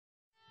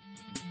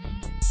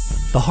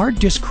The Hard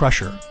Disk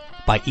Crusher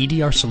by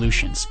EDR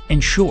Solutions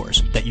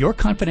ensures that your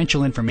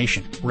confidential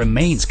information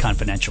remains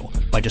confidential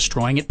by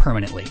destroying it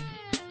permanently.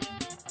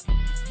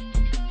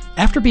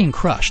 After being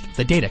crushed,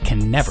 the data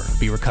can never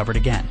be recovered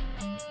again.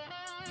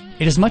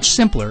 It is much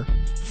simpler,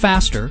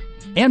 faster,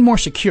 and more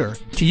secure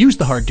to use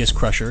the Hard Disk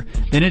Crusher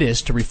than it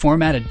is to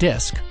reformat a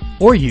disk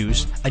or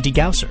use a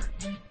degausser.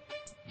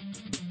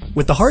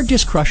 With the Hard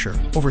Disk Crusher,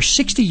 over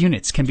 60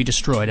 units can be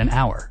destroyed an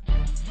hour.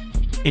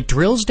 It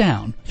drills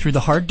down through the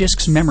hard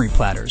disk's memory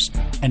platters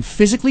and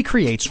physically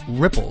creates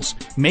ripples,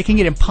 making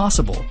it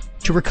impossible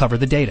to recover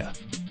the data.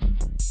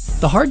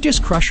 The Hard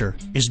Disk Crusher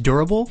is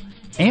durable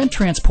and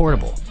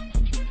transportable.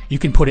 You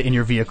can put it in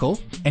your vehicle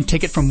and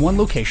take it from one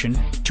location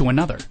to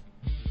another.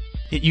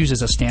 It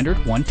uses a standard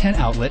 110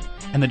 outlet,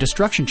 and the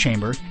destruction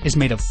chamber is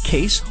made of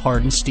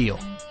case-hardened steel.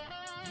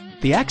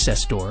 The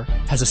access door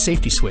has a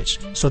safety switch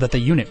so that the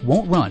unit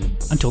won't run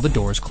until the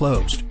door is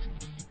closed.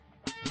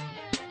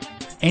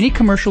 Any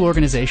commercial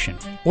organization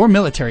or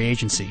military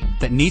agency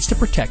that needs to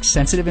protect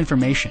sensitive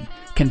information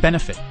can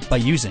benefit by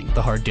using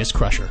the Hard Disk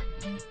Crusher.